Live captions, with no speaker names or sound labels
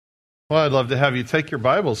Well, I'd love to have you take your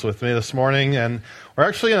Bibles with me this morning, and we're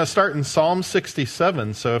actually going to start in Psalm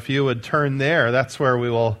 67. So if you would turn there, that's where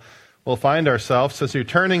we'll find ourselves. As you're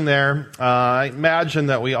turning there, I imagine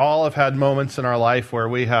that we all have had moments in our life where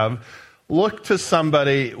we have looked to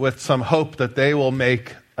somebody with some hope that they will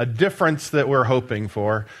make a difference that we're hoping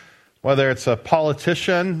for. Whether it's a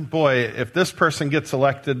politician, boy, if this person gets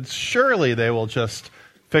elected, surely they will just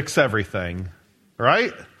fix everything,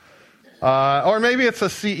 right? Or maybe it's a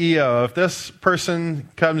CEO. If this person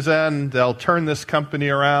comes in, they'll turn this company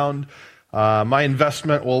around. My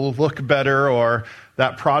investment will look better, or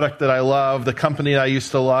that product that I love, the company I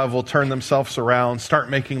used to love, will turn themselves around,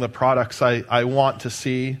 start making the products I want to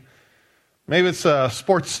see. Maybe it's a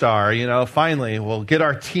sports star, finally we'll get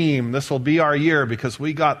our team. This will be our year because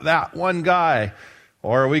we got that one guy,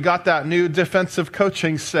 or we got that new defensive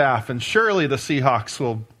coaching staff, and surely the Seahawks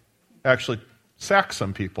will actually sack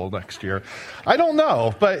some people next year. I don't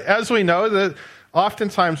know, but as we know, that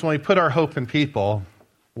oftentimes when we put our hope in people,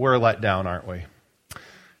 we're let down, aren't we?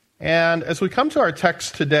 And as we come to our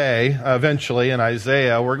text today, eventually in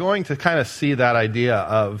Isaiah, we're going to kind of see that idea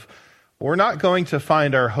of we're not going to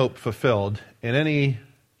find our hope fulfilled in any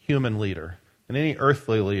human leader, in any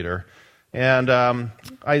earthly leader. And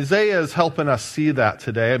Isaiah is helping us see that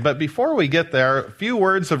today. But before we get there, a few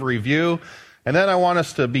words of review. And then I want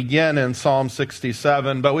us to begin in Psalm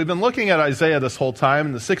 67. But we've been looking at Isaiah this whole time.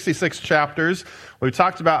 In the 66 chapters, we've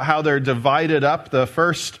talked about how they're divided up. The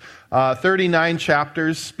first 39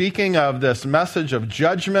 chapters speaking of this message of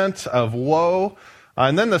judgment, of woe.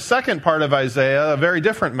 And then the second part of Isaiah, a very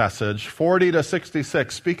different message, 40 to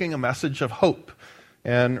 66, speaking a message of hope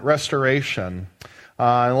and restoration.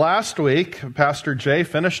 And last week, Pastor Jay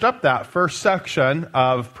finished up that first section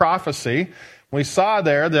of prophecy. We saw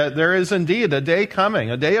there that there is indeed a day coming,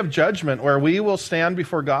 a day of judgment where we will stand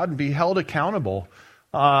before God and be held accountable.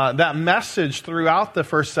 That message throughout the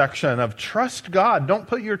first section of trust God, don't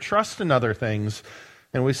put your trust in other things.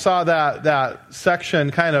 And we saw that section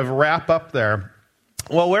kind of wrap up there.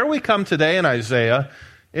 Well, where we come today in Isaiah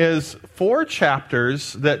is 4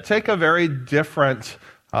 chapters that take a very different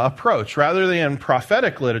approach. Rather than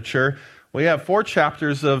prophetic literature, we have 4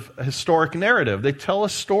 chapters of historic narrative. They tell a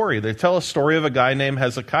story. They tell a story of a guy named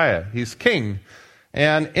Hezekiah. He's king.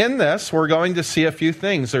 And in this, we're going to see a few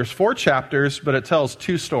things. There's 4 chapters, but it tells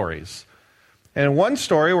 2 stories. And in one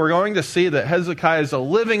story, we're going to see that Hezekiah is a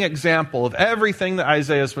living example of everything that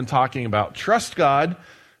Isaiah has been talking about. Trust God.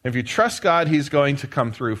 If you trust God, he's going to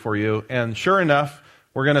come through for you. And sure enough,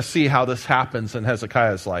 we're going to see how this happens in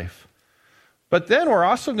Hezekiah's life. But then we're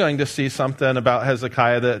also going to see something about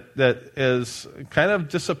Hezekiah that is kind of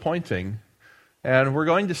disappointing. And we're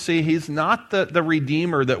going to see he's not the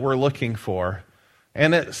redeemer that we're looking for.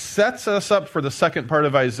 And it sets us up for the second part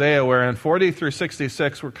of Isaiah, where in 40 through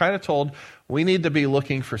 66, we're kind of told we need to be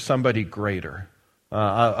looking for somebody greater,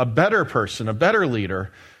 a better person, a better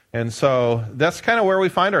leader. And so that's kind of where we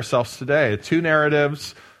find ourselves today. 2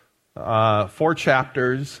 narratives, 4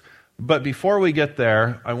 chapters. But before we get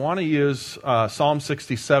there, I want to use Psalm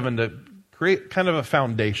 67 to create kind of a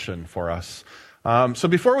foundation for us. So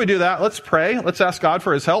before we do that, let's pray. Let's ask God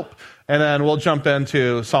for his help, and then we'll jump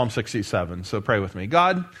into Psalm 67. So pray with me.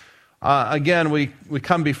 God, again, we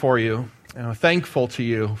come before you, thankful to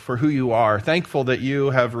you for who you are, thankful that you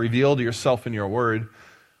have revealed yourself in your word,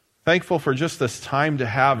 thankful for just this time to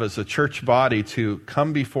have as a church body to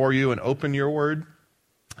come before you and open your word.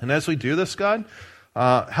 And as we do this, God,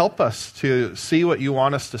 help us to see what you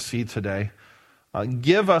want us to see today.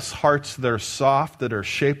 Give us hearts that are soft, that are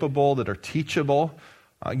shapeable, that are teachable.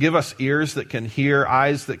 Give us ears that can hear,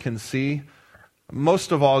 eyes that can see.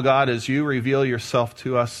 Most of all, God, as you reveal yourself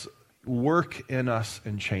to us, work in us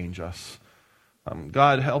and change us.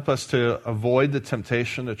 God, help us to avoid the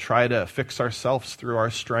temptation to try to fix ourselves through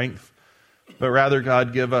our strength. But rather,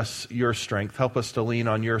 God, give us your strength. Help us to lean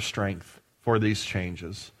on your strength for these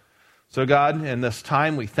changes. So God, in this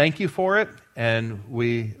time, we thank you for it, and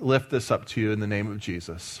we lift this up to you in the name of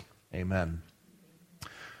Jesus. Amen.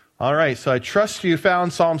 All right, so I trust you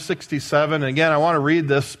found Psalm 67. And again, I want to read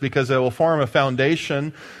this because it will form a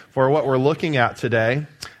foundation for what we're looking at today.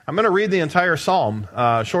 I'm going to read the entire psalm,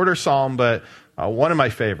 shorter psalm, but one of my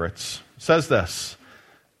favorites. It says this: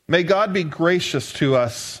 May God be gracious to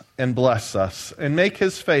us and bless us, and make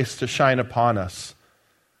his face to shine upon us,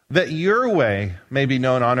 that your way may be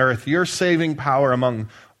known on earth, your saving power among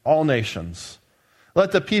all nations.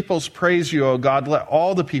 Let the peoples praise you, O God. Let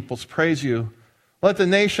all the peoples praise you. Let the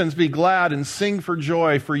nations be glad and sing for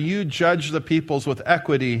joy, for you judge the peoples with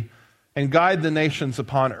equity and guide the nations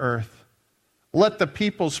upon earth. Let the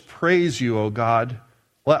peoples praise you, O God,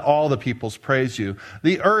 Let all the peoples praise you.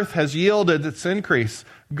 The earth has yielded its increase.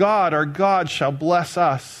 God, our God, shall bless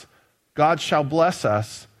us. God shall bless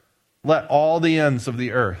us. Let all the ends of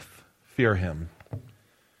the earth fear him.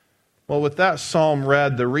 Well, with that psalm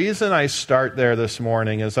read, the reason I start there this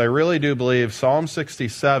morning is I really do believe Psalm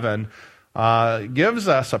 67 gives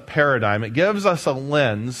us a paradigm. It gives us a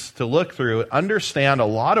lens to look through, understand a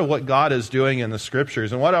lot of what God is doing in the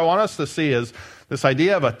Scriptures. And what I want us to see is this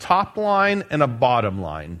idea of a top line and a bottom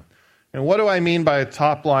line. And what do I mean by a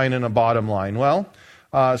top line and a bottom line? Well,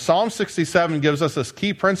 Psalm 67 gives us this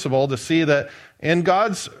key principle to see that in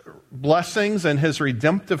God's blessings and his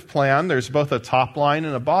redemptive plan, there's both a top line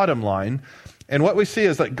and a bottom line. And what we see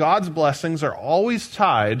is that God's blessings are always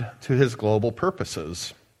tied to his global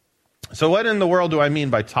purposes. So what in the world do I mean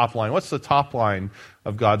by top line? What's the top line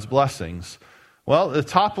of God's blessings? Well, the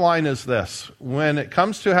top line is this. When it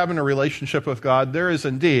comes to having a relationship with God, there is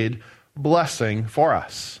indeed blessing for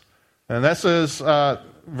us. And this is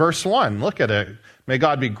verse 1. Look at it. May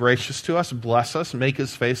God be gracious to us, bless us, make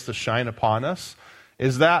his face to shine upon us.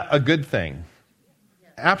 Is that a good thing?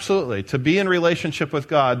 Absolutely. To be in relationship with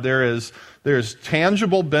God, there's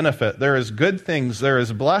tangible benefit. There is good things. There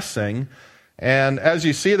is blessing. And as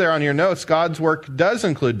you see there on your notes, God's work does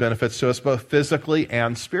include benefits to us both physically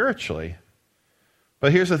and spiritually.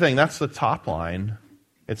 But here's the thing. That's the top line.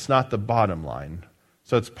 It's not the bottom line.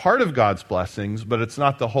 So it's part of God's blessings, but it's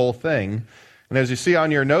not the whole thing. And as you see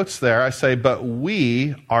on your notes there, I say, but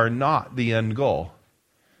we are not the end goal.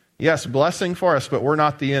 Yes, blessing for us, but we're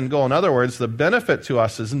not the end goal. In other words, the benefit to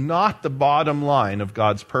us is not the bottom line of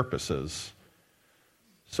God's purposes.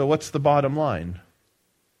 So what's the bottom line?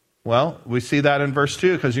 Well, we see that in verse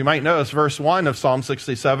 2, because you might notice verse 1 of Psalm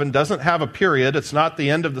 67 doesn't have a period. It's not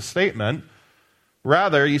the end of the statement.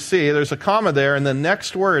 Rather, you see, there's a comma there, and the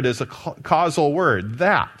next word is a causal word,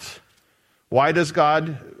 that. Why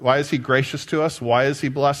is he gracious to us? Why does he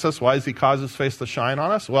bless us? Why does he cause his face to shine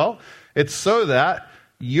on us? Well, it's so that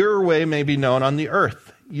your way may be known on the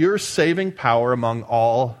earth, your saving power among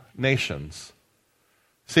all nations.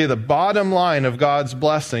 See, the bottom line of God's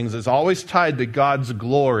blessings is always tied to God's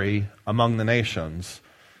glory among the nations.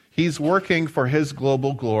 He's working for his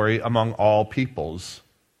global glory among all peoples.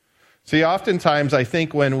 See, oftentimes I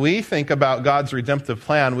think when we think about God's redemptive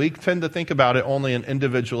plan, we tend to think about it only in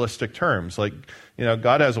individualistic terms. Like,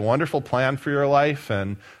 God has a wonderful plan for your life,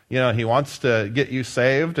 and, he wants to get you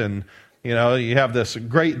saved, and, you have this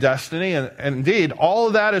great destiny. And indeed, all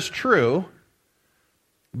of that is true,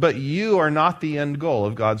 but you are not the end goal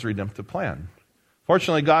of God's redemptive plan.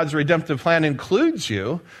 Fortunately, God's redemptive plan includes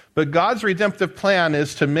you, but God's redemptive plan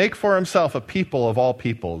is to make for himself a people of all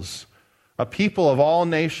peoples, a people of all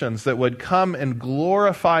nations that would come and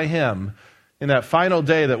glorify him in that final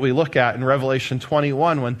day that we look at in Revelation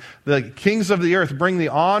 21, when the kings of the earth bring the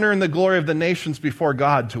honor and the glory of the nations before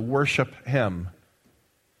God to worship him.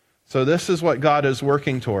 So this is what God is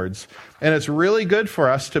working towards. And it's really good for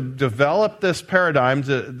us to develop this paradigm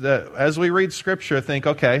that as we read Scripture, think,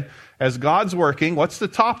 okay, as God's working, what's the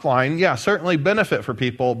top line? Yeah, certainly benefit for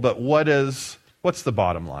people, but what's the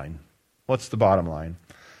bottom line? What's the bottom line?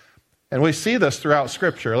 And we see this throughout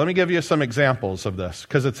Scripture. Let me give you some examples of this,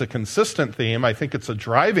 because it's a consistent theme. I think it's a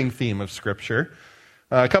driving theme of Scripture.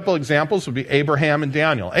 A couple examples would be Abraham and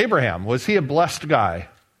Daniel. Abraham, was he a blessed guy?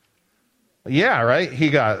 Yeah, right? He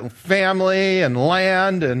got family and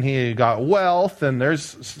land, and he got wealth, and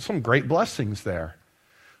there's some great blessings there.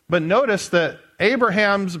 But notice that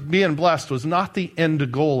Abraham's being blessed was not the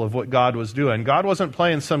end goal of what God was doing. God wasn't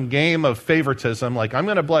playing some game of favoritism, like, I'm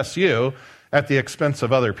going to bless you at the expense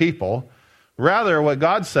of other people. Rather, what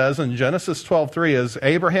God says in Genesis 12:3 is,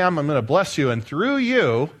 Abraham, I'm going to bless you, and through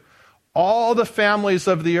you, all the families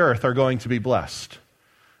of the earth are going to be blessed.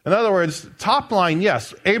 In other words, top line,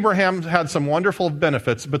 yes, Abraham had some wonderful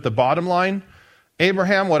benefits, but the bottom line,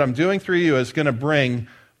 Abraham, what I'm doing through you is going to bring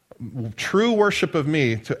true worship of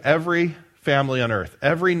me to every family on earth.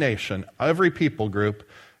 Every nation, every people group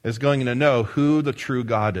is going to know who the true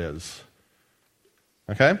God is.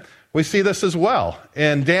 Okay? We see this as well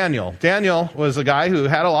in Daniel. Daniel was a guy who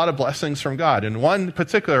had a lot of blessings from God, and one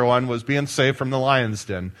particular one was being saved from the lion's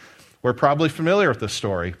den. We're probably familiar with this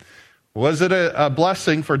story. Was it a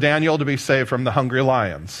blessing for Daniel to be saved from the hungry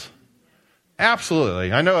lions?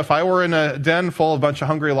 Absolutely. I know if I were in a den full of a bunch of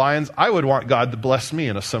hungry lions, I would want God to bless me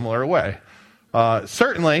in a similar way.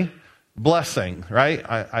 Certainly, blessing, right?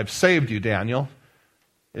 I've saved you, Daniel.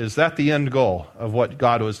 Is that the end goal of what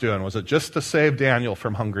God was doing? Was it just to save Daniel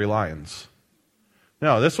from hungry lions?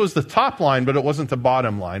 No, this was the top line, but it wasn't the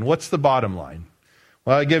bottom line. What's the bottom line?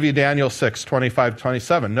 Well, I give you Daniel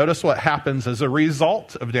 6:25-27. Notice what happens as a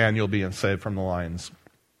result of Daniel being saved from the lions.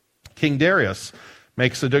 King Darius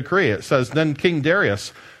makes a decree. It says, "Then King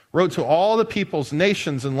Darius wrote to all the peoples,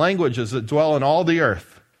 nations, and languages that dwell in all the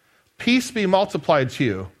earth, 'Peace be multiplied to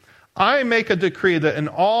you. I make a decree that in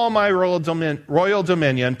all my royal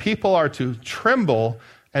dominion, people are to tremble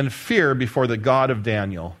and fear before the God of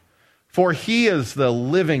Daniel. For he is the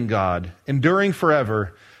living God, enduring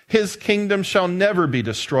forever. His kingdom shall never be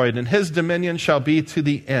destroyed, and his dominion shall be to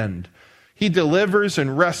the end. He delivers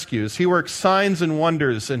and rescues. He works signs and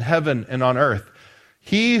wonders in heaven and on earth.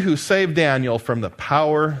 He who saved Daniel from the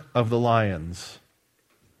power of the lions.'"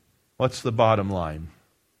 What's the bottom line?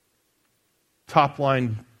 Top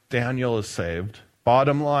line, Daniel is saved.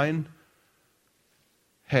 Bottom line,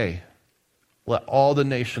 hey, let all the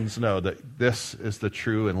nations know that this is the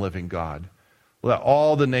true and living God. Let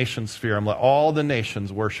all the nations fear him. Let all the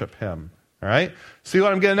nations worship him. All right? See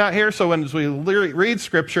what I'm getting at here? So as we read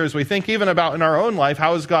Scripture, as we think even about in our own life,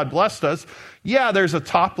 how has God blessed us? Yeah, there's a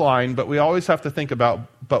top line, but we always have to think about,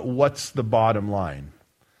 but what's the bottom line?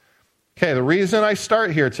 Okay, the reason I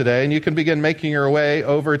start here today, and you can begin making your way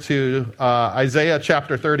over to Isaiah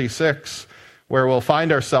chapter 36, where we'll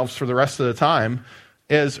find ourselves for the rest of the time,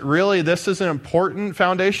 is really this is an important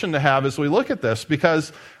foundation to have as we look at this,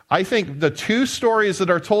 because I think the two stories that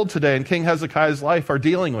are told today in King Hezekiah's life are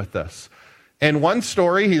dealing with this. In one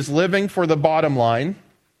story, he's living for the bottom line,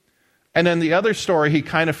 and in the other story, he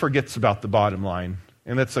kind of forgets about the bottom line.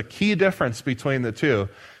 And it's a key difference between the two.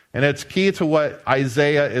 And it's key to what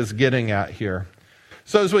Isaiah is getting at here.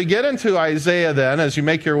 So as we get into Isaiah then, as you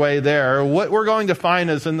make your way there, what we're going to find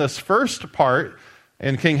is in this first part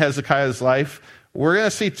in King Hezekiah's life, we're going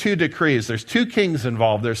to see two decrees. There's two kings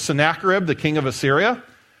involved. There's Sennacherib, the king of Assyria,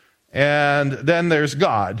 and then there's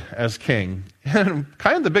God as king. And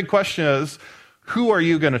kind of the big question is, who are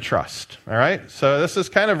you going to trust? All right? So this is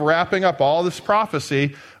kind of wrapping up all this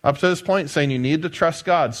prophecy up to this point, saying you need to trust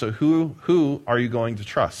God. So who are you going to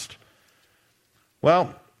trust?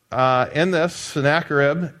 Well, in this,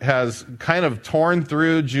 Sennacherib has kind of torn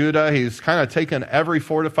through Judah. He's kind of taken every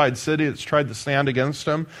fortified city that's tried to stand against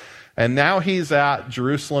him. And now he's at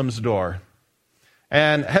Jerusalem's door.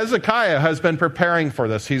 And Hezekiah has been preparing for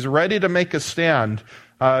this. He's ready to make a stand.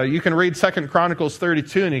 You can read 2 Chronicles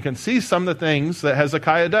 32, and you can see some of the things that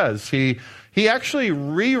Hezekiah does. He actually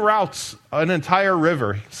reroutes an entire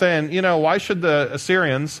river, saying, why should the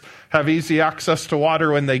Assyrians have easy access to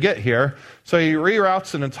water when they get here? So he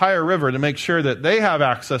reroutes an entire river to make sure that they have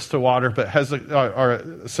access to water, but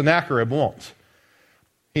Sennacherib won't.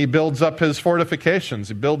 He builds up his fortifications.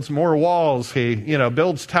 He builds more walls. He,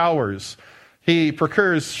 builds towers. He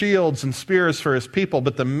procures shields and spears for his people.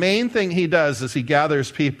 But the main thing he does is he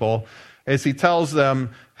gathers people, is he tells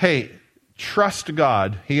them, hey, trust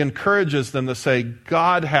God. He encourages them to say,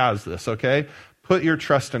 God has this, okay? Put your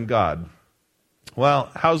trust in God.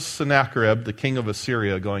 Well, how's Sennacherib, the king of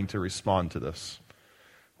Assyria, going to respond to this?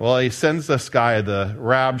 Well, he sends this guy, the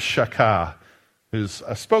Rabshakeh, who's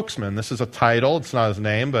a spokesman. This is a title. It's not his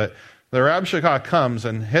name, but the Rabshakeh comes,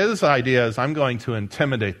 and his idea is, I'm going to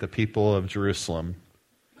intimidate the people of Jerusalem.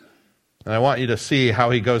 And I want you to see how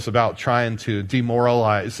he goes about trying to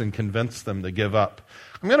demoralize and convince them to give up.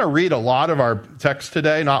 I'm going to read a lot of our text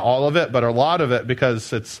today, not all of it, but a lot of it,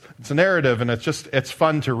 because it's a narrative, and it's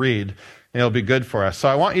fun to read, and it'll be good for us. So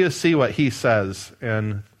I want you to see what he says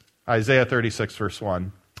in Isaiah 36, verse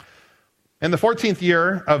 1. In the 14th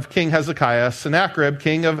year of King Hezekiah, Sennacherib,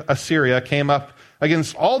 king of Assyria, came up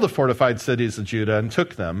against all the fortified cities of Judah and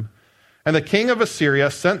took them. And the king of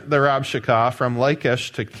Assyria sent the Rabshakeh from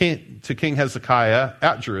Lachish to King Hezekiah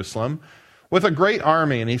at Jerusalem with a great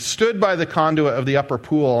army, and he stood by the conduit of the upper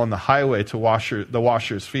pool on the highway to the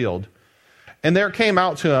washer's field. And there came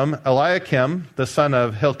out to him Eliakim, the son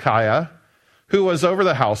of Hilkiah, who was over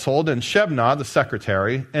the household, and Shebna, the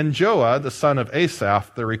secretary, and Joah, the son of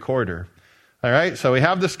Asaph, the recorder. All right, so we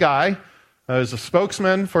have this guy who's a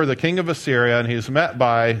spokesman for the king of Assyria, and he's met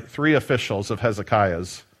by three officials of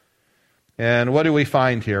Hezekiah's. And what do we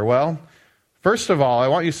find here? Well, first of all, I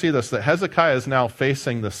want you to see this, that Hezekiah is now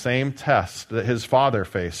facing the same test that his father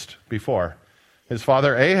faced before. His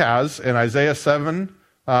father Ahaz, in Isaiah 7,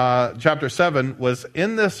 chapter 7, was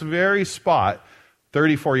in this very spot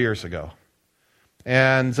 34 years ago.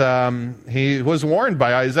 And he was warned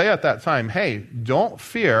by Isaiah at that time, hey, don't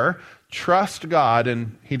fear, trust God,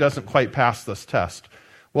 and he doesn't quite pass this test.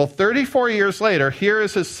 Well, 34 years later, here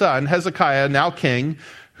is his son, Hezekiah, now king,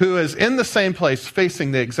 who is in the same place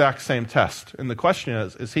facing the exact same test. And the question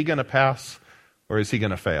is he going to pass or is he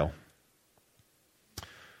going to fail?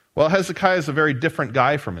 Well, Hezekiah is a very different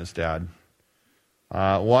guy from his dad.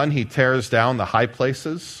 One, he tears down the high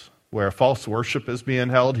places where false worship is being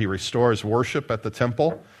held. He restores worship at the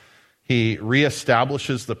temple. He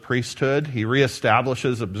reestablishes the priesthood. He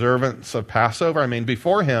reestablishes observance of Passover. I mean,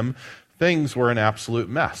 before him, things were an absolute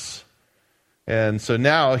mess. And so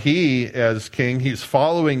now he, as king, he's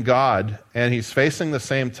following God, and he's facing the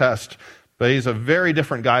same test, but he's a very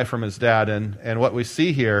different guy from his dad. And what we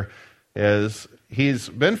see here is he's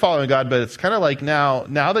been following God, but it's kind of like now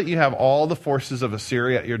that you have all the forces of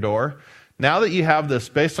Assyria at your door, now that you have this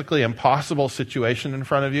basically impossible situation in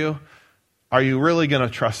front of you, are you really going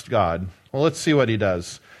to trust God? Well, let's see what he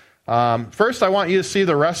does. First, I want you to see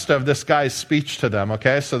the rest of this guy's speech to them,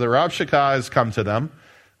 okay? So the Rabshakeh has come to them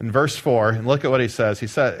in verse 4, and look at what he says. He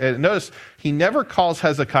said, notice, he never calls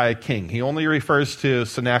Hezekiah king. He only refers to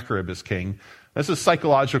Sennacherib as king. This is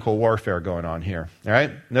psychological warfare going on here, all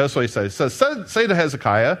right? Notice what he says. He says, say to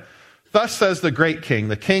Hezekiah, thus says the great king,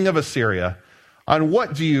 the king of Assyria, on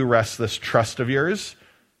what do you rest this trust of yours?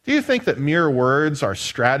 Do you think that mere words are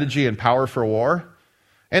strategy and power for war?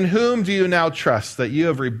 And whom do you now trust that you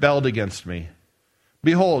have rebelled against me?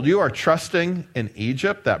 Behold, you are trusting in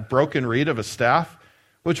Egypt, that broken reed of a staff,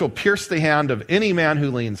 which will pierce the hand of any man who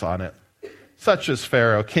leans on it. Such is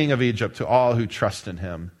Pharaoh, king of Egypt, to all who trust in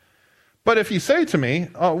him. But if you say to me,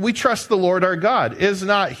 oh, we trust the Lord our God, is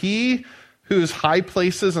not he whose high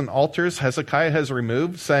places and altars Hezekiah has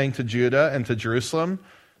removed, saying to Judah and to Jerusalem,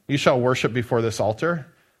 you shall worship before this altar?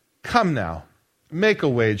 Come now, make a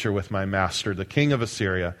wager with my master, the king of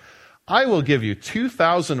Assyria. I will give you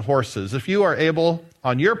 2,000 horses if you are able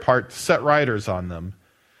on your part to set riders on them.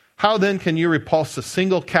 How then can you repulse a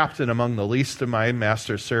single captain among the least of my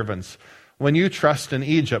master's servants when you trust in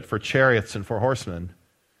Egypt for chariots and for horsemen?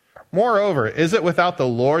 Moreover, is it without the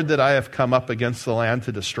Lord that I have come up against the land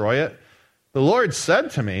to destroy it? The Lord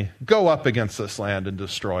said to me, go up against this land and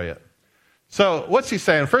destroy it. So what's he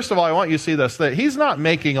saying? First of all, I want you to see this, that he's not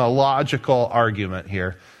making a logical argument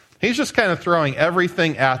here. He's just kind of throwing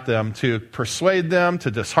everything at them to persuade them,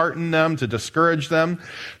 to dishearten them, to discourage them.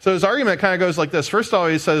 So his argument kind of goes like this. First of all,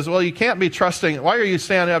 he says, well, you can't be trusting, why are you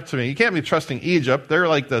standing up to me? You can't be trusting Egypt. They're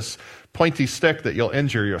like this pointy stick that you'll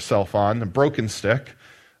injure yourself on, a broken stick.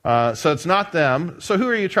 So it's not them. So who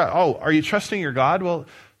are you trusting? Oh, are you trusting your God? Well,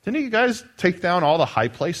 didn't you guys take down all the high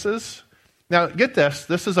places? Now, get this.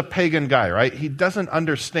 This is a pagan guy, right? He doesn't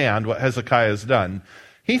understand what Hezekiah has done.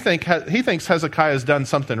 He thinks Hezekiah has done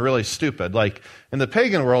something really stupid. Like, in the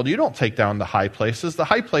pagan world, you don't take down the high places. The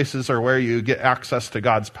high places are where you get access to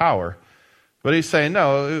God's power. But he's saying,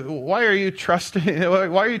 no, why are you trusting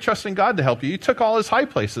God to help you? You took all his high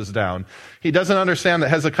places down. He doesn't understand that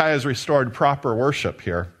Hezekiah has restored proper worship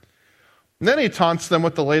here. And then he taunts them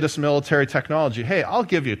with the latest military technology. Hey, I'll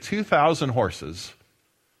give you 2,000 horses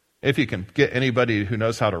if you can get anybody who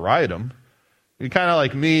knows how to ride them. You're kind of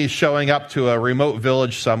like me showing up to a remote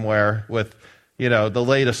village somewhere with, the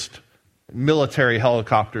latest military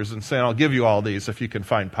helicopters and saying, I'll give you all these if you can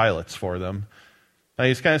find pilots for them. And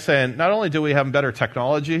he's kind of saying, not only do we have better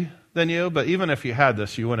technology than you, but even if you had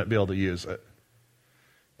this, you wouldn't be able to use it.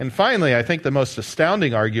 And finally, I think the most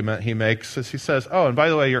astounding argument he makes is he says, oh, and by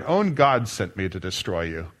the way, your own God sent me to destroy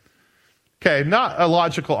you. Okay, not a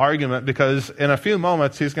logical argument, because in a few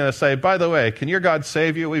moments he's going to say, by the way, can your God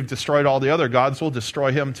save you? We've destroyed all the other gods. We'll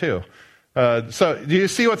destroy him too. So do you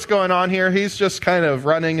see what's going on here? He's just kind of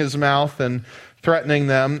running his mouth and threatening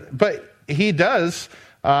them. But he does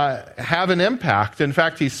have an impact. In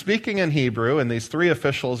fact, he's speaking in Hebrew, and these three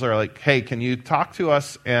officials are like, hey, can you talk to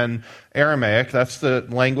us in Aramaic? That's the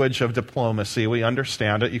language of diplomacy. We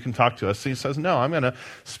understand it. You can talk to us. And he says, no, I'm going to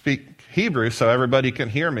speak Hebrew so everybody can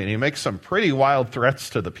hear me. And he makes some pretty wild threats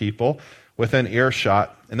to the people within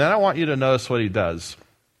earshot. And then I want you to notice what he does.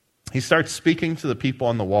 He starts speaking to the people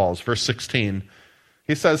on the walls. Verse 16,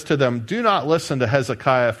 he says to them, do not listen to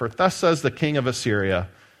Hezekiah, for thus says the king of Assyria,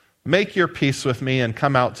 make your peace with me and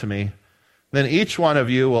come out to me. Then each one of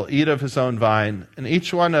you will eat of his own vine, and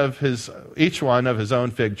each one of his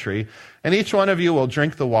own fig tree, and each one of you will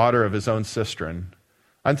drink the water of his own cistern,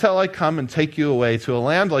 until I come and take you away to a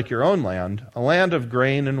land like your own land, a land of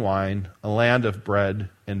grain and wine, a land of bread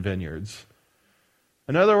and vineyards.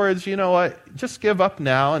 In other words, you know what? Just give up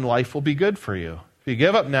now and life will be good for you. If you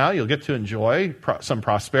give up now, you'll get to enjoy some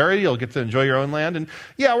prosperity. You'll get to enjoy your own land. And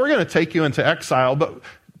yeah, we're going to take you into exile, but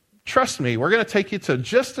trust me, we're going to take you to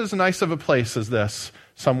just as nice of a place as this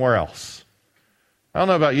somewhere else. I don't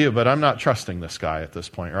know about you, but I'm not trusting this guy at this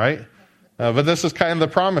point, right? But this is kind of the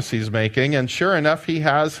promise he's making, and sure enough, he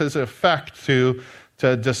has his effect to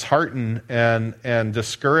dishearten and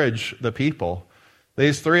discourage the people.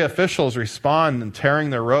 These three officials respond and tearing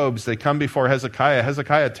their robes. They come before Hezekiah.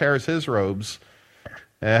 Hezekiah tears his robes.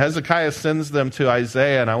 And Hezekiah sends them to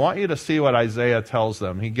Isaiah, and I want you to see what Isaiah tells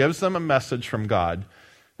them. He gives them a message from God.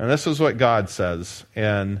 And this is what God says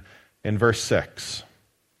in verse 6.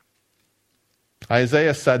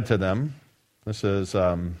 Isaiah said to them, this is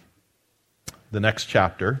the next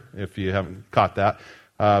chapter, if you haven't caught that.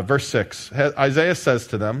 Verse 6, Isaiah says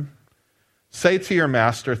to them, "Say to your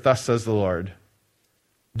master, thus says the Lord,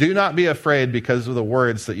 do not be afraid because of the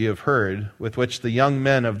words that you have heard, with which the young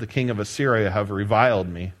men of the king of Assyria have reviled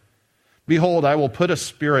me. Behold, I will put a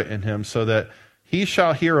spirit in him so that he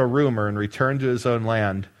shall hear a rumor and return to his own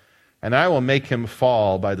land, and I will make him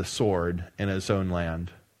fall by the sword in his own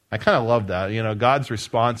land." I kind of love that. God's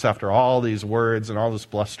response after all these words and all this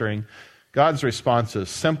blustering, God's response is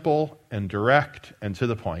simple and direct and to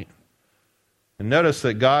the point. And notice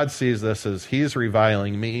that God sees this as he's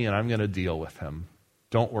reviling me and I'm going to deal with him.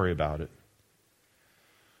 Don't worry about it.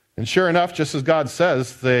 And sure enough, just as God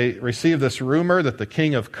says, they receive this rumor that the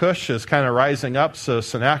king of Cush is kind of rising up, so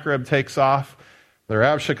Sennacherib takes off. The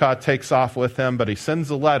Rabshakeh takes off with him, but he sends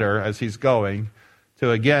a letter as he's going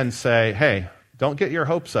to again say, hey, don't get your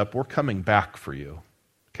hopes up. We're coming back for you.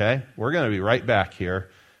 Okay? We're going to be right back here,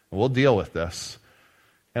 and we'll deal with this.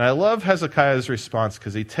 And I love Hezekiah's response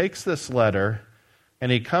because he takes this letter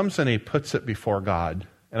and he comes and he puts it before God.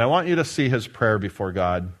 And I want you to see his prayer before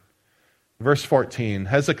God. Verse 14,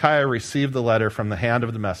 Hezekiah received the letter from the hand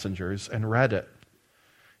of the messengers and read it.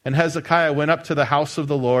 And Hezekiah went up to the house of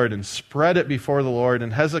the Lord and spread it before the Lord.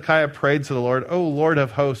 And Hezekiah prayed to the Lord, "O Lord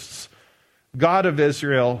of hosts, God of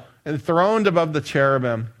Israel, enthroned above the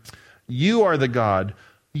cherubim, you are the God,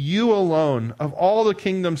 you alone, of all the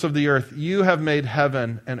kingdoms of the earth, you have made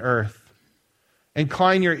heaven and earth.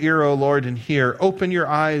 Incline your ear, O Lord, and hear. Open your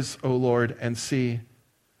eyes, O Lord, and see.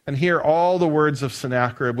 And hear all the words of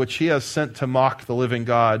Sennacherib, which he has sent to mock the living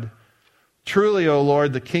God. Truly, O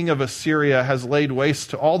Lord, the king of Assyria has laid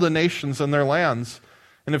waste to all the nations and their lands,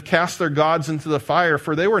 and have cast their gods into the fire,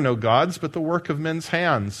 for they were no gods, but the work of men's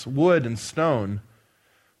hands, wood and stone.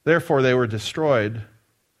 Therefore they were destroyed.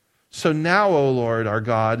 So now, O Lord, our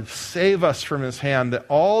God, save us from his hand, that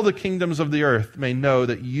all the kingdoms of the earth may know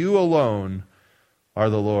that you alone are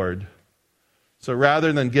the Lord." So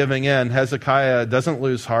rather than giving in, Hezekiah doesn't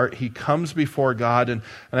lose heart. He comes before God. And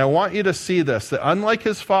I want you to see this, that unlike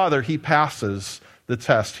his father, he passes the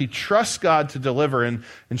test. He trusts God to deliver. And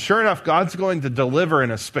sure enough, God's going to deliver in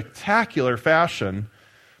a spectacular fashion.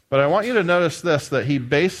 But I want you to notice this, that he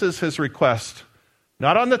bases his request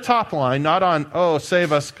not on the top line, not on, oh,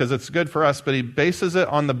 save us because it's good for us, but he bases it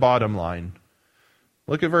on the bottom line.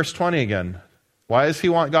 Look at verse 20 again. Why does he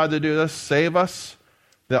want God to do this? Save us,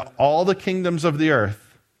 that all the kingdoms of the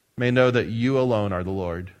earth may know that you alone are the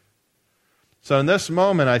Lord. So in this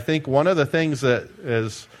moment, I think one of the things that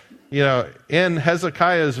is, in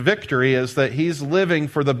Hezekiah's victory is that he's living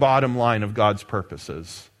for the bottom line of God's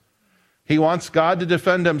purposes. He wants God to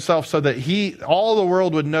defend himself so that all the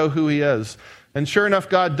world would know who he is. And sure enough,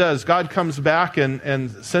 God does. God comes back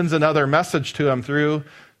and sends another message to him through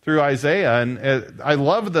Isaiah. And I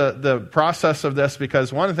love the process of this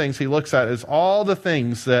because one of the things he looks at is all the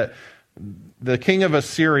things that the king of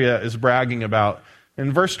Assyria is bragging about.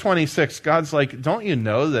 In verse 26, God's like, don't you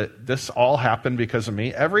know that this all happened because of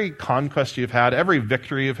me? Every conquest you've had, every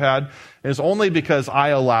victory you've had is only because I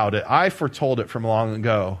allowed it. I foretold it from long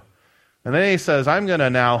ago. And then he says, I'm going to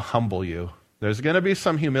now humble you. There's going to be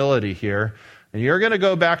some humility here. And you're going to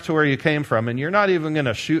go back to where you came from, and you're not even going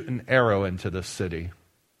to shoot an arrow into this city.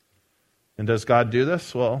 And does God do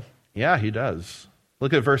this? Well, yeah, he does.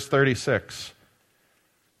 Look at verse 36.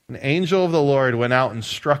 An angel of the Lord went out and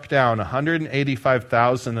struck down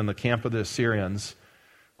 185,000 in the camp of the Assyrians.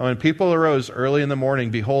 And when people arose early in the morning,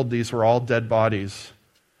 behold, these were all dead bodies.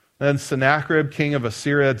 Then Sennacherib, king of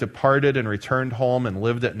Assyria, departed and returned home and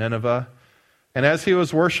lived at Nineveh. And as he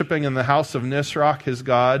was worshiping in the house of Nisroch, his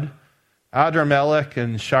god, Adramelech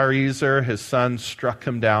and Sharezer, his son, struck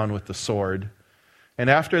him down with the sword. And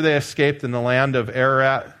after they escaped in the land of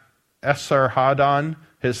Ararat, Esarhaddon,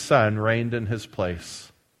 his son, reigned in his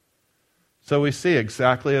place. So we see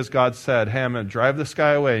exactly as God said, hey, I'm going to drive this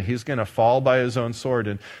guy away. He's going to fall by his own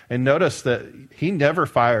sword. And notice that he never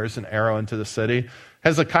fires an arrow into the city.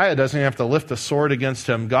 Hezekiah doesn't have to lift a sword against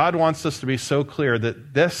him. God wants us to be so clear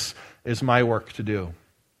that this is my work to do.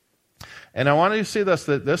 And I want you to see this,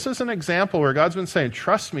 that this is an example where God's been saying,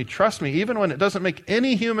 trust me, even when it doesn't make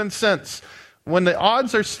any human sense. When the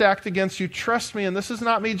odds are stacked against you, trust me. And this is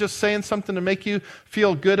not me just saying something to make you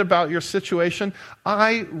feel good about your situation.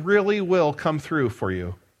 I really will come through for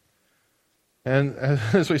you. And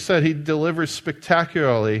as we said, he delivers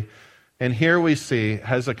spectacularly. And here we see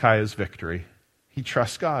Hezekiah's victory. He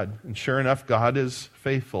trusts God. And sure enough, God is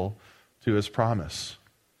faithful to his promise.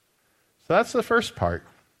 So that's the first part.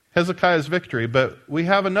 Hezekiah's victory, but we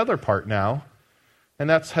have another part now, and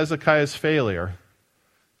that's Hezekiah's failure.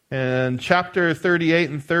 In chapter 38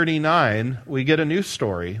 and 39, we get a new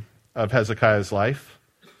story of Hezekiah's life.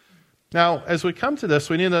 Now, as we come to this,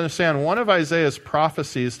 we need to understand one of Isaiah's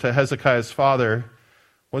prophecies to Hezekiah's father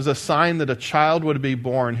was a sign that a child would be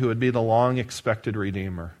born who would be the long-expected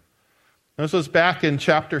Redeemer. This was back in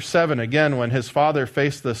chapter 7, again, when his father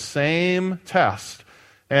faced the same test.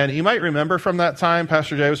 And you might remember from that time,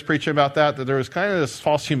 Pastor Jay was preaching about that there was kind of this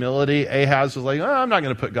false humility. Ahaz was like, I'm not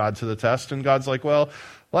going to put God to the test. And God's like, well,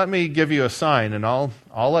 let me give you a sign, and I'll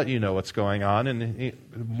let you know what's going on. And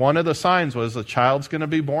one of the signs was a child's going to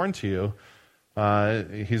be born to you.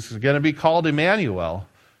 He's going to be called Emmanuel.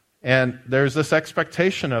 And there's this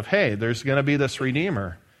expectation of, hey, there's going to be this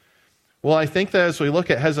Redeemer. Well, I think that as we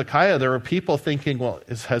look at Hezekiah, there were people thinking, well,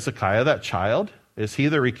 is Hezekiah that child? Is he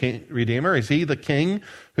the Redeemer? Is he the king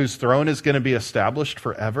whose throne is going to be established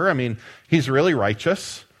forever? I mean, he's really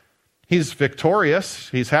righteous. He's victorious.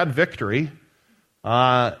 He's had victory.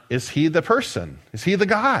 Is he the person? Is he the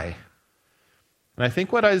guy? And I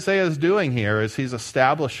think what Isaiah is doing here is he's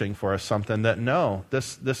establishing for us something that, no,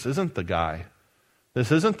 this isn't the guy.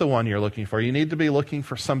 This isn't the one you're looking for. You need to be looking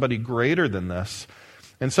for somebody greater than this.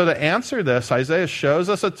 And so to answer this, Isaiah shows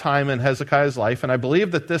us a time in Hezekiah's life, and I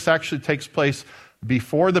believe that this actually takes place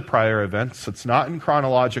before the prior events. It's not in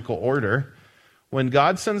chronological order. When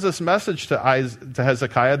God sends this message to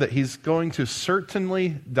Hezekiah that he's going to certainly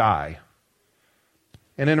die.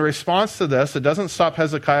 And in response to this, it doesn't stop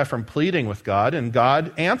Hezekiah from pleading with God, and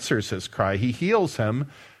God answers his cry. He heals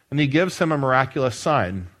him, and he gives him a miraculous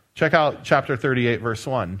sign. Check out chapter 38, verse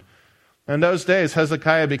 1. In those days,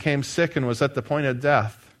 Hezekiah became sick and was at the point of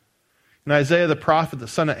death. And Isaiah the prophet, the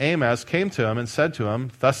son of Amoz, came to him and said to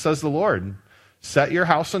him, Thus says the Lord, set your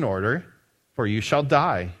house in order, for you shall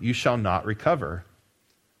die. You shall not recover.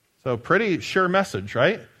 So pretty sure message,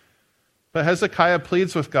 right? But Hezekiah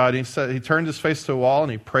pleads with God. He turned his face to the wall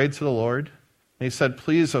and he prayed to the Lord. And he said,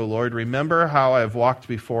 Please, O Lord, remember how I have walked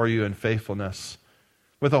before you in faithfulness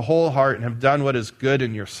with a whole heart and have done what is good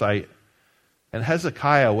in your sight. And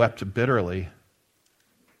Hezekiah wept bitterly.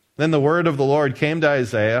 Then the word of the Lord came to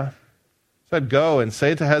Isaiah, said, Go and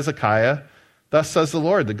say to Hezekiah, Thus says the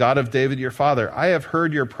Lord, the God of David your father, I have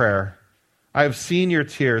heard your prayer. I have seen your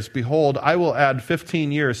tears. Behold, I will add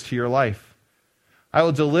 15 years to your life. I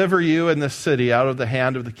will deliver you and this city out of the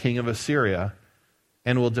hand of the king of Assyria,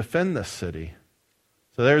 and will defend this city.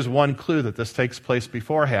 So there's one clue that this takes place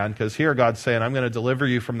beforehand, because here God's saying, I'm going to deliver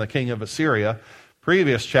you from the king of Assyria.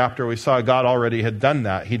 Previous chapter, we saw God already had done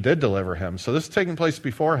that. He did deliver him. So this is taking place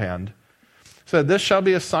beforehand. So this shall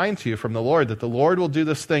be a sign to you from the Lord, that the Lord will do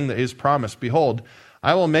this thing that he's promised. Behold,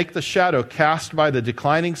 I will make the shadow cast by the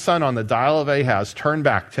declining sun on the dial of Ahaz turn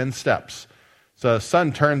back 10 steps. So the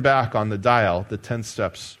sun turned back on the dial, the 10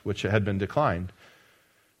 steps which it had been declined.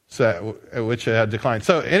 So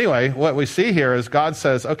anyway, what we see here is God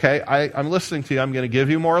says, okay, I'm listening to you. I'm going to give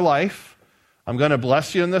you more life. I'm going to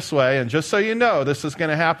bless you in this way. And just so you know, this is going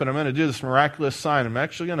to happen. I'm going to do this miraculous sign. I'm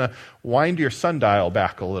actually going to wind your sundial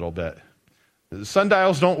back a little bit.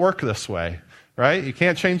 Sundials don't work this way, right? You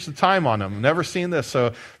can't change the time on them. Never seen this.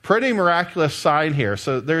 So pretty miraculous sign here.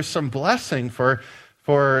 So there's some blessing for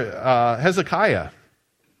Hezekiah.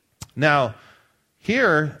 Now,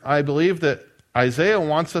 here, I believe that Isaiah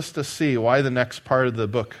wants us to see why the next part of the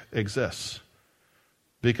book exists.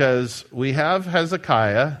 Because we have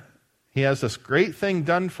Hezekiah, he has this great thing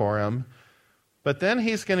done for him, but then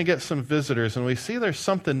he's going to get some visitors, and we see there's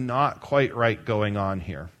something not quite right going on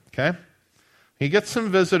here, okay? He gets some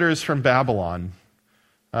visitors from Babylon.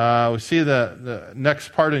 We see the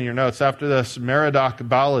next part in your notes. After this,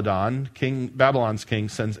 Merodach-Baladan, Babylon's king,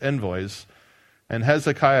 sends envoys, and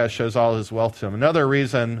Hezekiah shows all his wealth to him. Another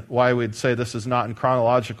reason why we'd say this is not in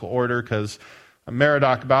chronological order, because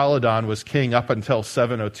Merodach-Baladan was king up until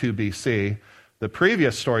 702 BC. The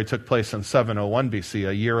previous story took place in 701 BC,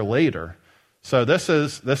 a year later. So this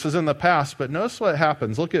is in the past, but notice what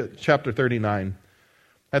happens. Look at chapter 39.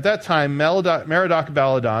 At that time,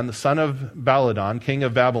 Merodach-Baladan, the son of Baladan, king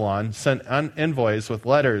of Babylon, sent envoys with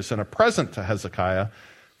letters and a present to Hezekiah,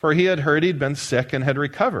 for he had heard he'd been sick and had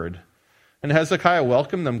recovered. And Hezekiah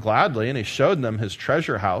welcomed them gladly, and he showed them his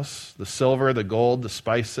treasure house, the silver, the gold, the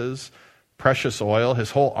spices, precious oil, his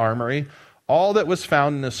whole armory, all that was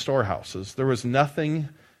found in his storehouses. There was nothing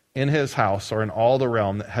in his house or in all the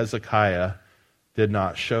realm that Hezekiah did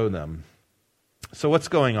not show them. So what's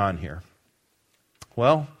going on here?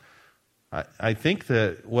 Well, I think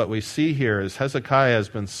that what we see here is Hezekiah has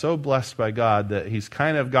been so blessed by God that he's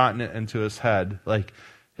kind of gotten it into his head. Like,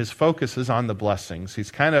 His focus is on the blessings. He's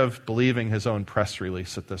kind of believing his own press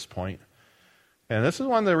release at this point. And this is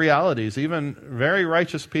one of the realities. Even very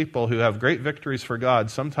righteous people who have great victories for God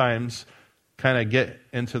sometimes kind of get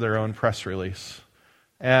into their own press release.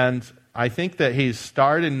 And I think that he's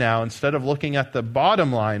started now, instead of looking at the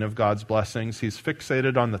bottom line of God's blessings, he's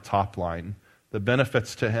fixated on the top line, the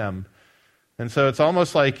benefits to him. And so it's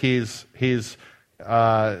almost like he's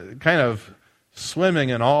kind of swimming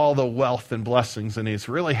in all the wealth and blessings, and he's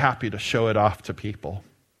really happy to show it off to people.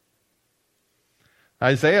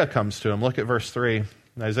 Isaiah comes to him. Look at verse 3.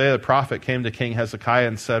 Isaiah the prophet came to King Hezekiah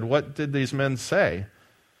and said, "What did these men say?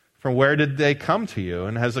 From where did they come to you?"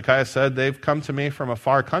 And Hezekiah said, "They've come to me from a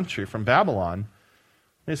far country, from Babylon."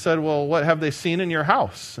 And he said, "Well, what have they seen in your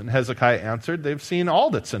house?" And Hezekiah answered, "They've seen all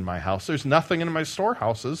that's in my house. There's nothing in my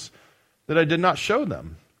storehouses that I did not show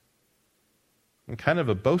them." And kind of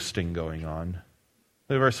a boasting going on.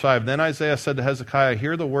 Look at verse 5. Then Isaiah said to Hezekiah,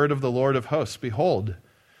 "Hear the word of the Lord of hosts. Behold,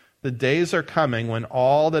 the days are coming when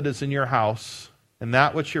all that is in your house and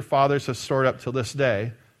that which your fathers have stored up till this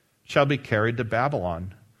day shall be carried to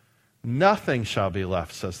Babylon. Nothing shall be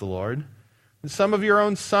left, says the Lord. And some of your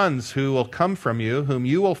own sons who will come from you, whom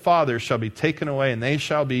you will father, shall be taken away, and they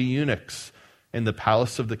shall be eunuchs in the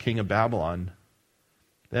palace of the king of Babylon."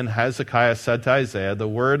 Then Hezekiah said to Isaiah, "The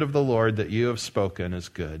word of the Lord that you have spoken is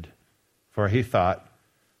good." For he thought,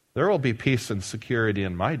 "There will be peace and security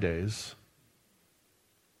in my days."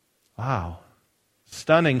 Wow.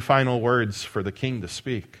 Stunning final words for the king to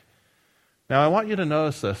speak. Now I want you to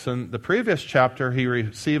notice this. In the previous chapter, he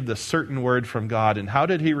received a certain word from God. And how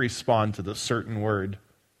did he respond to the certain word?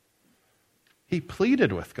 He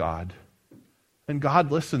pleaded with God. And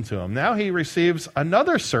God listened to him. Now he receives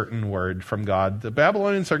another certain word from God. The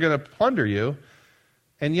Babylonians are going to plunder you.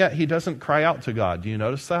 And yet he doesn't cry out to God. Do you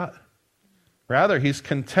notice that? Rather, he's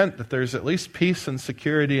content that there's at least peace and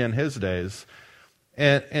security in his days.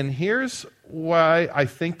 And here's why I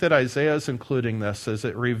think that Isaiah is including this, as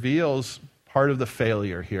it reveals part of the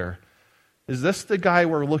failure here. Is this the guy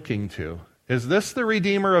we're looking to? Is this the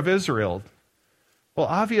Redeemer of Israel? Well,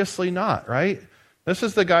 obviously not, right? This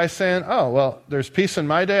is the guy saying, "Oh, well, there's peace in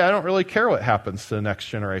my day. I don't really care what happens to the next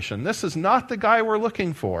generation." This is not the guy we're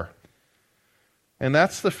looking for. And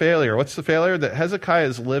that's the failure. What's the failure? That Hezekiah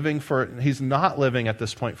is he's not living at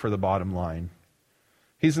this point for the bottom line.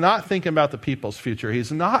 He's not thinking about the people's future.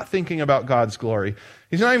 He's not thinking about God's glory.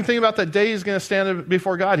 He's not even thinking about the day he's going to stand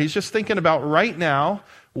before God. He's just thinking about right now,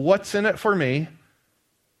 what's in it for me.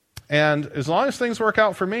 And as long as things work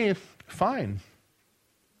out for me, fine.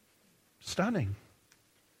 Stunning.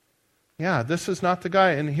 Yeah, this is not the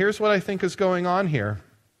guy. And here's what I think is going on here,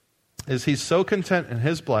 is he's so content in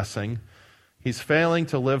his blessing, he's failing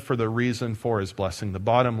to live for the reason for his blessing, the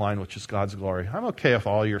bottom line, which is God's glory. I'm okay if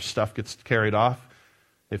all your stuff gets carried off,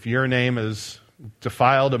 if your name is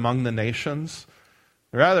defiled among the nations.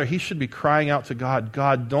 Rather, he should be crying out to God,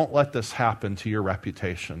 "God, don't let this happen to your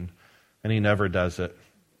reputation." And he never does it.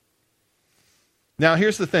 Now,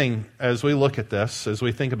 here's the thing, as we look at this, as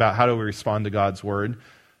we think about how do we respond to God's word,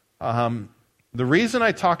 the reason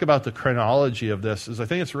I talk about the chronology of this is I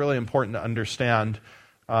think it's really important to understand,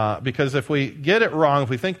 because if we get it wrong, if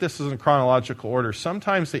we think this is in chronological order,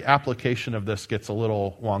 sometimes the application of this gets a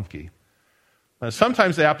little wonky.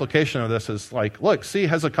 Sometimes the application of this is like, look, see,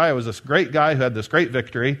 Hezekiah was this great guy who had this great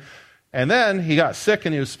victory, and then he got sick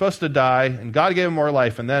and he was supposed to die, and God gave him more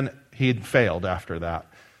life, and then he failed after that.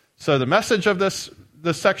 So the message of this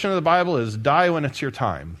section of the Bible is die when it's your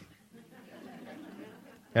time.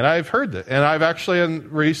 And I've heard that. And I've actually,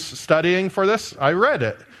 in studying for this, I read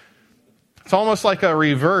it. It's almost like a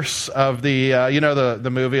reverse of the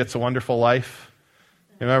movie It's a Wonderful Life.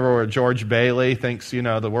 You remember where George Bailey thinks,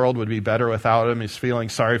 the world would be better without him. He's feeling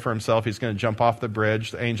sorry for himself. He's going to jump off the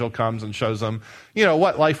bridge. The angel comes and shows him,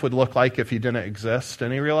 what life would look like if he didn't exist.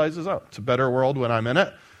 And he realizes, it's a better world when I'm in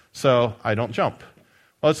it, so I don't jump.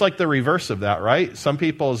 Well, it's like the reverse of that, right? Some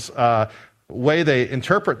people's way they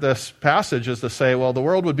interpret this passage is to say, well, the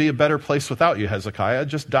world would be a better place without you, Hezekiah.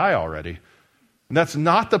 Just die already. And that's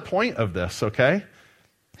not the point of this, okay?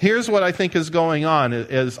 Here's what I think is going on,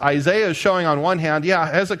 is Isaiah is showing on one hand,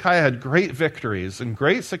 Hezekiah had great victories and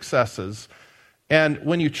great successes. And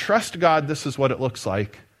when you trust God, this is what it looks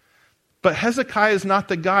like. But Hezekiah is not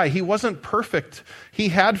the guy. He wasn't perfect. He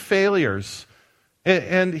had failures.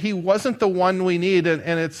 And he wasn't the one we need. And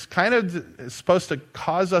it's kind of supposed to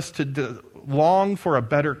cause us to long for a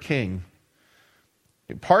better king.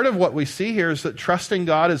 Part of what we see here is that trusting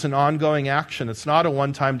God is an ongoing action. It's not a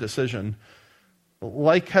one-time decision.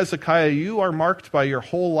 Like Hezekiah, you are marked by your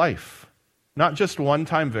whole life, not just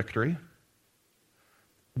one-time victory.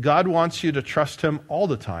 God wants you to trust him all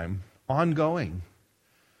the time, ongoing.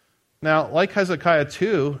 Now, like Hezekiah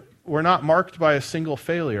too, we're not marked by a single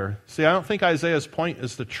failure. See, I don't think Isaiah's point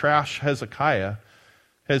is to trash Hezekiah.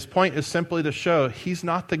 His point is simply to show he's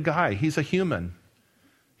not the guy. He's a human.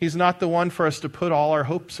 He's not the one for us to put all our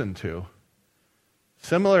hopes into.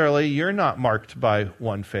 Similarly, you're not marked by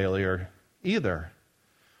one failure either.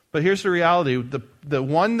 But here's the reality. The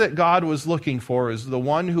one that God was looking for is the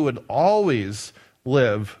one who would always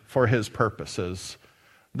live for his purposes.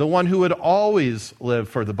 The one who would always live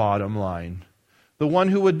for the bottom line. The one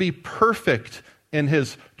who would be perfect in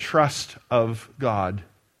his trust of God.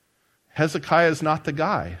 Hezekiah is not the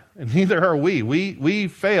guy, and neither are we. We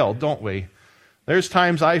fail, don't we? There's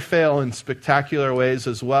times I fail in spectacular ways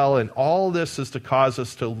as well, and all this is to cause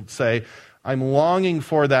us to say, I'm longing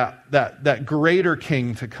for that greater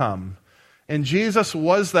king to come. And Jesus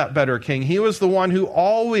was that better king. He was the one who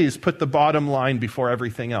always put the bottom line before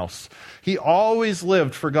everything else. He always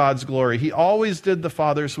lived for God's glory. He always did the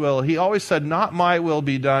Father's will. He always said, not my will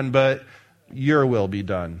be done, but your will be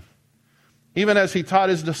done. Even as he taught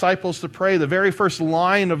his disciples to pray, the very first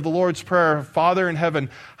line of the Lord's Prayer, Father in heaven,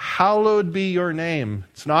 hallowed be your name.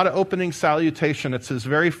 It's not an opening salutation. It's his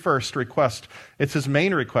very first request. It's his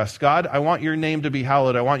main request. God, I want your name to be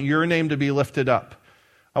hallowed. I want your name to be lifted up.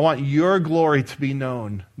 I want your glory to be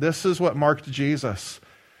known. This is what marked Jesus.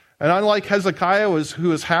 And unlike Hezekiah, who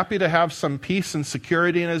was happy to have some peace and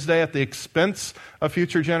security in his day at the expense of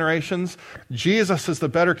future generations, Jesus, as the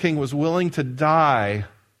better king, was willing to die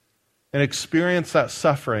and experience that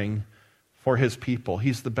suffering for his people.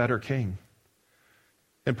 He's the better king.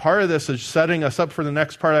 And part of this is setting us up for the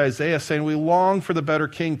next part of Isaiah, saying, we long for the better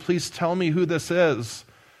king. Please tell me who this is.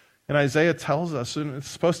 And Isaiah tells us, and it's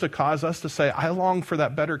supposed to cause us to say, I long for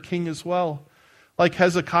that better king as well. Like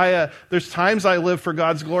Hezekiah, there's times I live for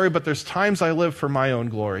God's glory, but there's times I live for my own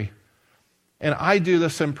glory. And I do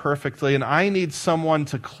this imperfectly, and I need someone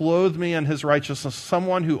to clothe me in his righteousness,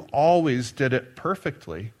 someone who always did it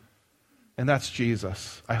perfectly. And that's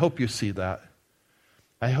Jesus. I hope you see that.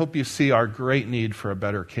 I hope you see our great need for a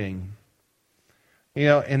better king.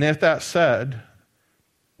 And if that said,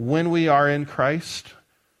 when we are in Christ,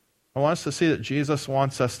 I want us to see that Jesus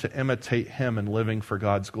wants us to imitate him in living for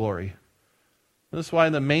God's glory. This is why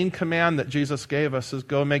the main command that Jesus gave us is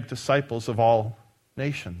go make disciples of all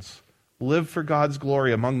nations. Live for God's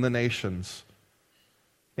glory among the nations.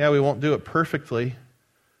 Yeah, we won't do it perfectly,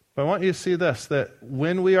 but I want you to see this, that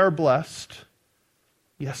when we are blessed,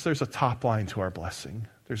 yes, there's a top line to our blessing.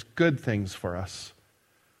 There's good things for us,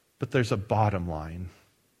 but there's a bottom line.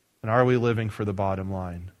 And are we living for the bottom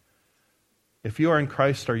line? If you are in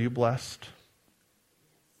Christ, are you blessed?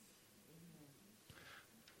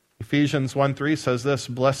 Ephesians 1:3 says this,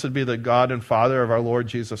 blessed be the God and Father of our Lord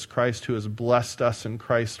Jesus Christ, who has blessed us in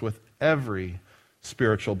Christ with every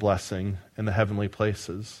spiritual blessing in the heavenly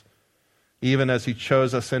places, even as he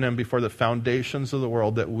chose us in him before the foundations of the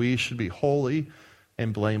world, that we should be holy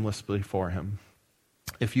and blameless before him.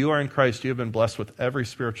 If you are in Christ, you have been blessed with every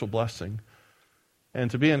spiritual blessing. And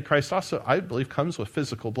to be in Christ also, I believe, comes with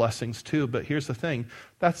physical blessings too. But here's the thing.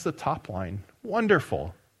 That's the top line.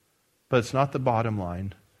 Wonderful. But it's not the bottom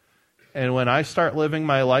line. And when I start living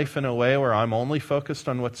my life in a way where I'm only focused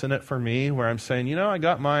on what's in it for me, where I'm saying, I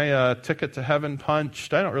got my ticket to heaven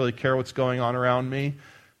punched. I don't really care what's going on around me.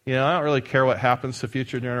 I don't really care what happens to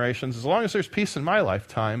future generations. As long as there's peace in my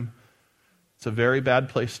lifetime, it's a very bad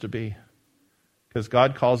place to be. Because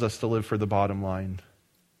God calls us to live for the bottom line.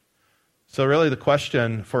 So really the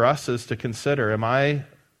question for us is to consider, am I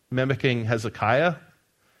mimicking Hezekiah?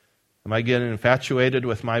 Am I getting infatuated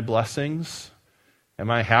with my blessings? Am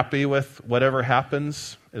I happy with whatever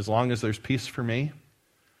happens as long as there's peace for me?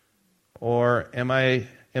 Or am I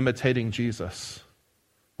imitating Jesus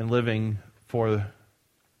and living for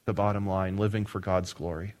the bottom line, living for God's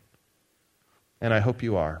glory? And I hope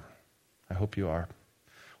you are. I hope you are.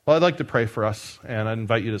 Well, I'd like to pray for us, and I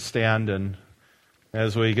invite you to stand, and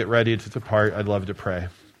as we get ready to depart, I'd love to pray.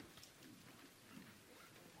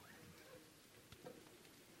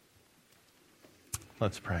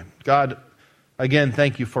 Let's pray. God, again,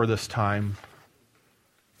 thank you for this time.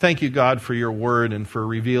 Thank you, God, for your word and for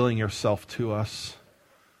revealing yourself to us.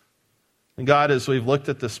 And God, as we've looked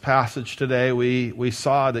at this passage today, we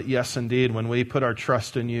saw that, yes, indeed, when we put our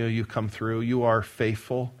trust in you, you come through. You are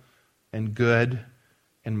faithful and good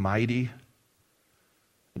and mighty.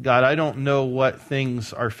 God, I don't know what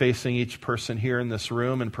things are facing each person here in this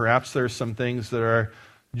room, and perhaps there's some things that are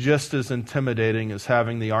just as intimidating as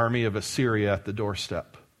having the army of Assyria at the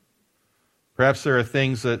doorstep. Perhaps there are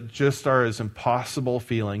things that just are as impossible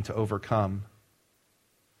feeling to overcome.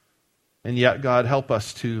 And yet, God, help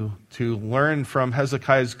us to learn from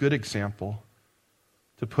Hezekiah's good example,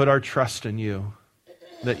 to put our trust in you,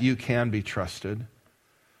 that you can be trusted.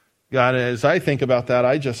 God, as I think about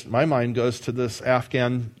that, my mind goes to this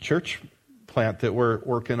Afghan church plant that we're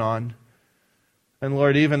working on. And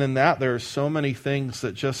Lord, even in that, there are so many things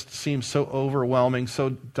that just seem so overwhelming, so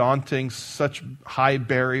daunting, such high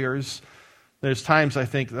barriers. There's times I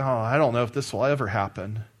think, I don't know if this will ever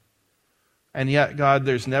happen. And yet, God,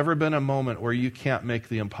 there's never been a moment where you can't make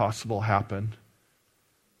the impossible happen.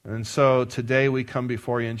 And so today we come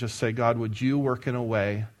before you and just say, God, would you work in a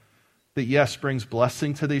way that, yes, brings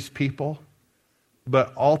blessing to these people,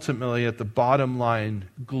 but ultimately at the bottom line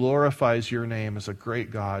glorifies your name as a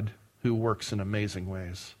great God who works in amazing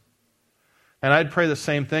ways. And I'd pray the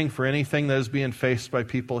same thing for anything that is being faced by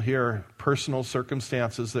people here, personal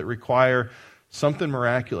circumstances that require something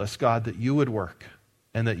miraculous, God, that you would work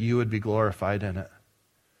and that you would be glorified in it.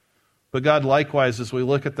 But God, likewise, as we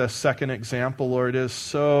look at this second example, Lord, it is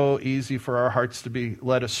so easy for our hearts to be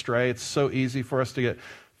led astray. It's so easy for us to get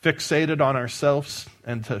fixated on ourselves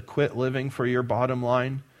and to quit living for your bottom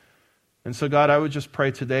line. And so, God, I would just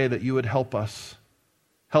pray today that you would help us.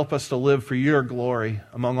 Help us to live for your glory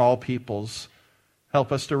among all peoples.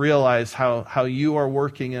 Help us to realize how you are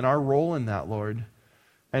working in our role in that, Lord.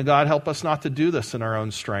 And God, help us not to do this in our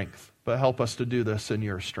own strength, but help us to do this in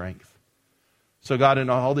your strength. So God, in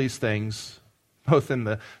all these things, both in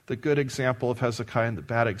the good example of Hezekiah and the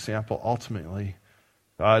bad example, ultimately,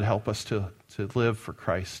 God, help us to live for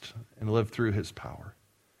Christ and live through his power.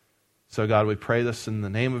 So God, we pray this in the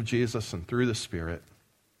name of Jesus and through the Spirit.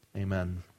 Amen.